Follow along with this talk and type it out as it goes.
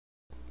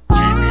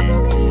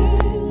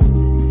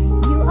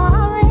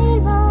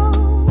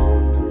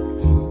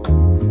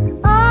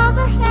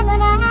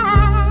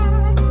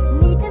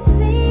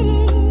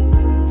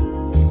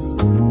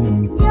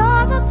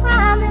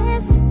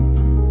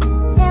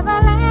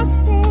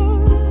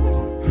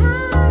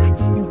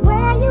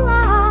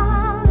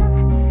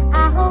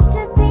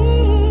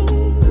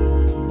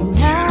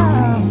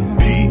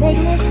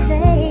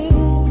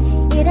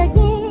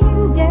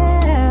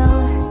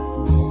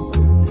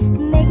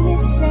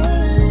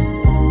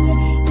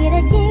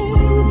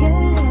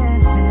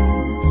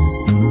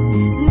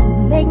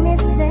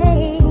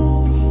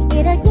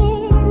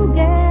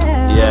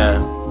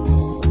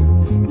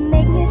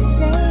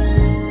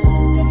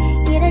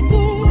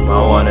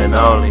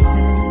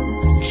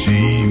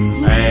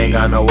ain't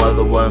got no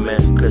other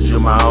woman, cause you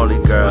my only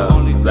girl.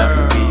 If I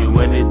could give you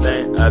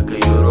anything, I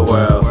could give you the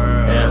world.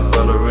 Hands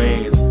full of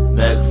rings,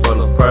 neck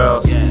full of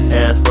pearls.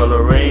 Hands full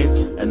of rings,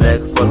 and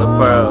neck full of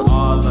pearls.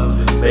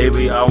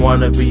 Baby, I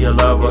wanna be your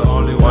lover.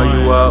 When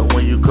you up,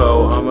 when you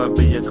cold, I'ma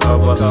be your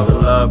cover. The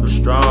love is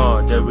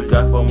strong that we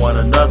got from one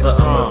another.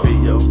 I'ma be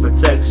your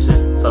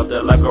protection,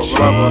 something like a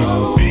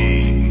rubber.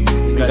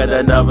 You got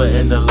that number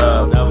in the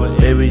love.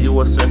 Baby, you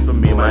were sent for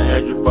me, my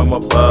angel from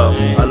above.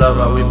 I love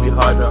how we be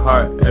heart to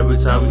heart every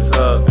time we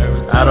hug.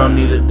 I don't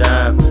need a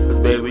dime, cause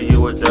baby,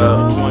 you a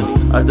dub.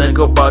 I think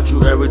about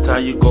you every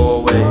time you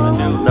go away.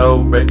 No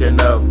breaking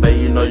up,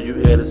 babe, you know you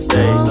here to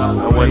stay.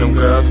 And when them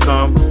girls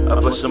come, I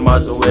push them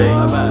out the way.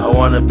 I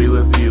wanna be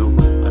with you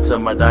until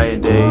my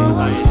dying days.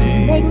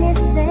 Make me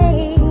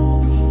say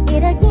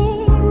it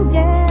again,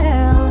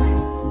 girl.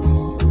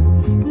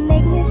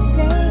 Make me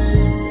say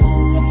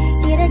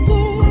it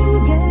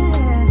again, girl.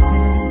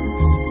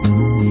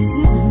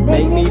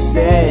 Make me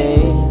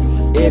say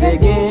it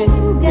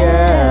again,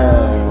 girl.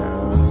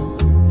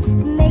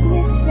 Make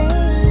me say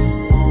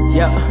it again,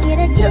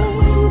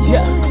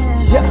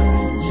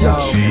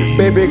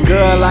 Baby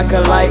girl, like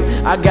a light,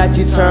 I got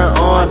you turned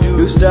on.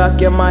 You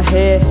stuck in my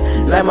head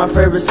like my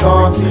favorite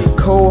song.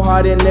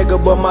 Cold-hearted nigga,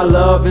 but my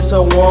love is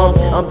so warm.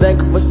 I'm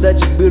thankful for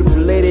such a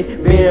beautiful lady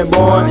being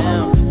born.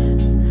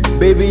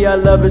 Baby, our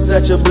love is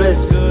such a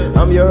bliss.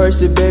 I'm your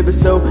Hershey, baby,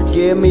 so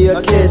give me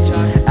a kiss.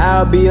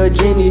 I'll be your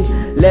genie,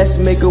 let's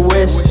make a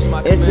wish.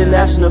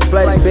 International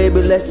flight,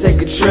 baby, let's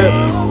take a trip.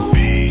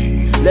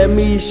 Let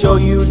me show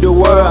you the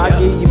world. I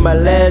give you my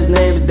last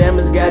name,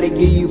 diamonds, gotta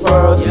give you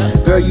pearls.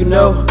 Girl, you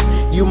know,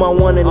 you my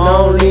one and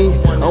only.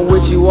 I'm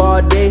with you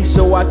all day,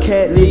 so I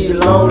can't leave you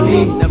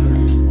lonely.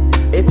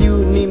 If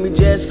you need me,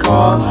 just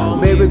call.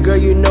 Baby girl,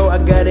 you know I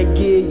gotta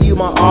give you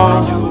my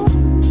all.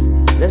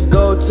 Let's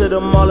go to the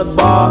mall and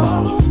bar.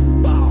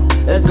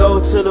 Let's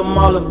go to the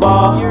mall and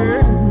bar.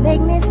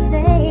 Make me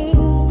say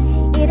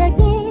it again.